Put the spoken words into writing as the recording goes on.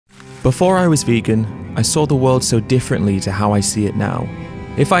Before I was vegan, I saw the world so differently to how I see it now.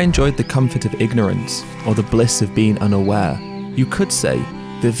 If I enjoyed the comfort of ignorance, or the bliss of being unaware, you could say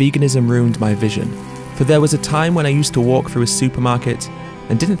that veganism ruined my vision. For there was a time when I used to walk through a supermarket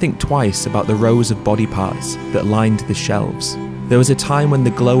and didn't think twice about the rows of body parts that lined the shelves. There was a time when the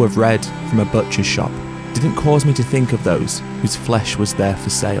glow of red from a butcher's shop didn't cause me to think of those whose flesh was there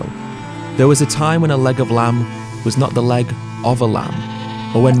for sale. There was a time when a leg of lamb was not the leg of a lamb,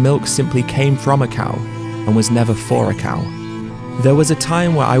 or when milk simply came from a cow and was never for a cow. There was a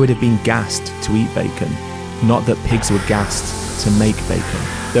time where I would have been gassed to eat bacon, not that pigs were gassed to make bacon.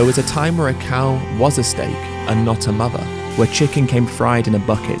 There was a time where a cow was a steak and not a mother, where chicken came fried in a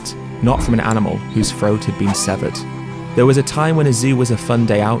bucket, not from an animal whose throat had been severed. There was a time when a zoo was a fun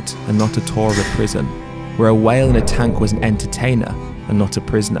day out and not a tour of a prison, where a whale in a tank was an entertainer and not a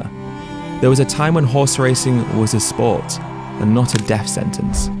prisoner. There was a time when horse racing was a sport and not a death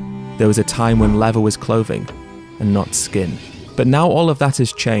sentence. There was a time when leather was clothing and not skin. But now all of that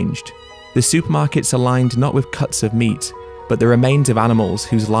has changed. The supermarkets are lined not with cuts of meat, but the remains of animals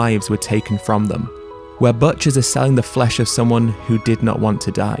whose lives were taken from them, where butchers are selling the flesh of someone who did not want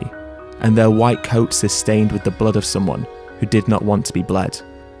to die, and their white coats are stained with the blood of someone who did not want to be bled.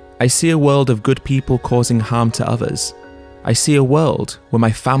 I see a world of good people causing harm to others. I see a world where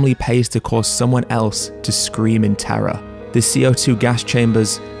my family pays to cause someone else to scream in terror. The CO2 gas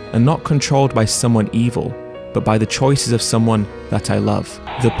chambers are not controlled by someone evil, but by the choices of someone that I love.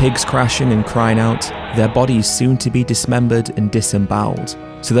 The pigs crashing and crying out, their bodies soon to be dismembered and disemboweled,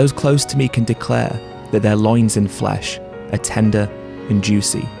 so those close to me can declare that their loins and flesh are tender and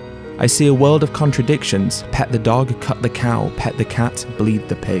juicy. I see a world of contradictions: pet the dog, cut the cow, pet the cat, bleed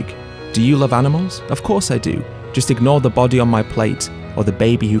the pig. Do you love animals? Of course I do. Just ignore the body on my plate or the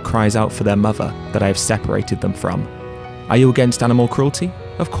baby who cries out for their mother that I have separated them from. Are you against animal cruelty?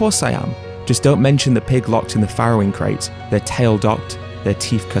 Of course I am. Just don't mention the pig locked in the farrowing crate, their tail docked, their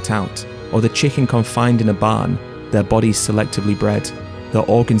teeth cut out, or the chicken confined in a barn, their bodies selectively bred, their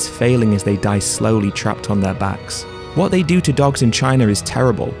organs failing as they die slowly trapped on their backs. What they do to dogs in China is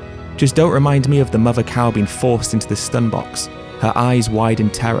terrible. Just don't remind me of the mother cow being forced into the stun box, her eyes wide in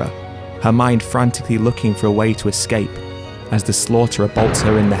terror, her mind frantically looking for a way to escape, as the slaughterer bolts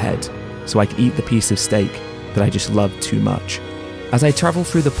her in the head, so I can eat the piece of steak that I just love too much. As I travel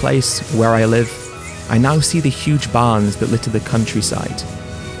through the place where I live, I now see the huge barns that litter the countryside,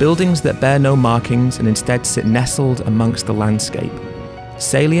 buildings that bear no markings and instead sit nestled amongst the landscape,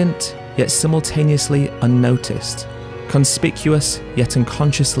 salient yet simultaneously unnoticed, conspicuous yet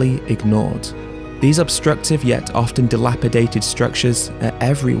unconsciously ignored. These obstructive yet often dilapidated structures are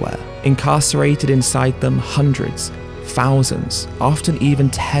everywhere, incarcerated inside them hundreds, thousands, often even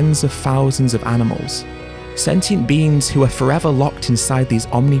tens of thousands of animals. Sentient beings who are forever locked inside these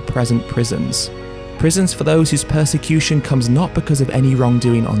omnipresent prisons. Prisons for those whose persecution comes not because of any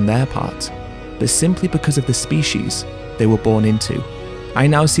wrongdoing on their part, but simply because of the species they were born into. I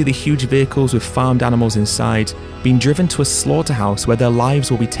now see the huge vehicles with farmed animals inside being driven to a slaughterhouse where their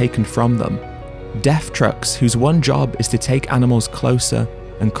lives will be taken from them. Death trucks whose one job is to take animals closer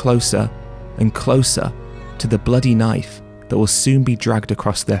and closer and closer to the bloody knife that will soon be dragged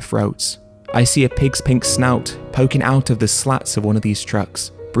across their throats. I see a pig's pink snout poking out of the slats of one of these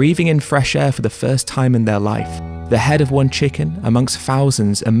trucks, breathing in fresh air for the first time in their life. The head of one chicken amongst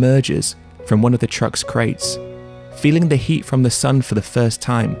thousands emerges from one of the truck's crates, feeling the heat from the sun for the first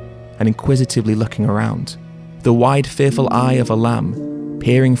time and inquisitively looking around. The wide, fearful eye of a lamb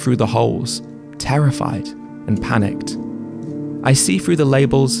peering through the holes, terrified and panicked. I see through the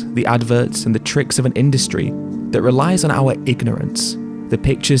labels, the adverts, and the tricks of an industry that relies on our ignorance. The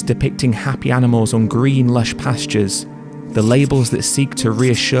pictures depicting happy animals on green, lush pastures, the labels that seek to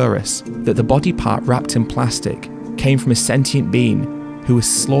reassure us that the body part wrapped in plastic came from a sentient being who was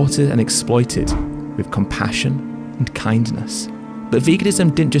slaughtered and exploited with compassion and kindness. But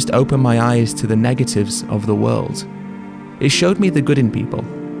veganism didn't just open my eyes to the negatives of the world. It showed me the good in people.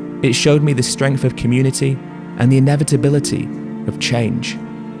 It showed me the strength of community and the inevitability of change.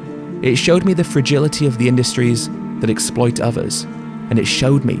 It showed me the fragility of the industries that exploit others, and it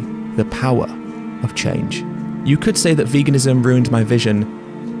showed me the power of change. You could say that veganism ruined my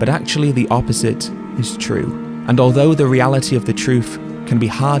vision, but actually the opposite is true. And although the reality of the truth can be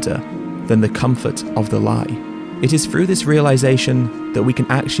harder than the comfort of the lie, it is through this realization that we can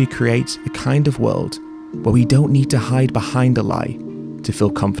actually create a kind of world where we don't need to hide behind a lie to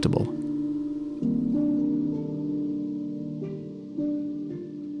feel comfortable.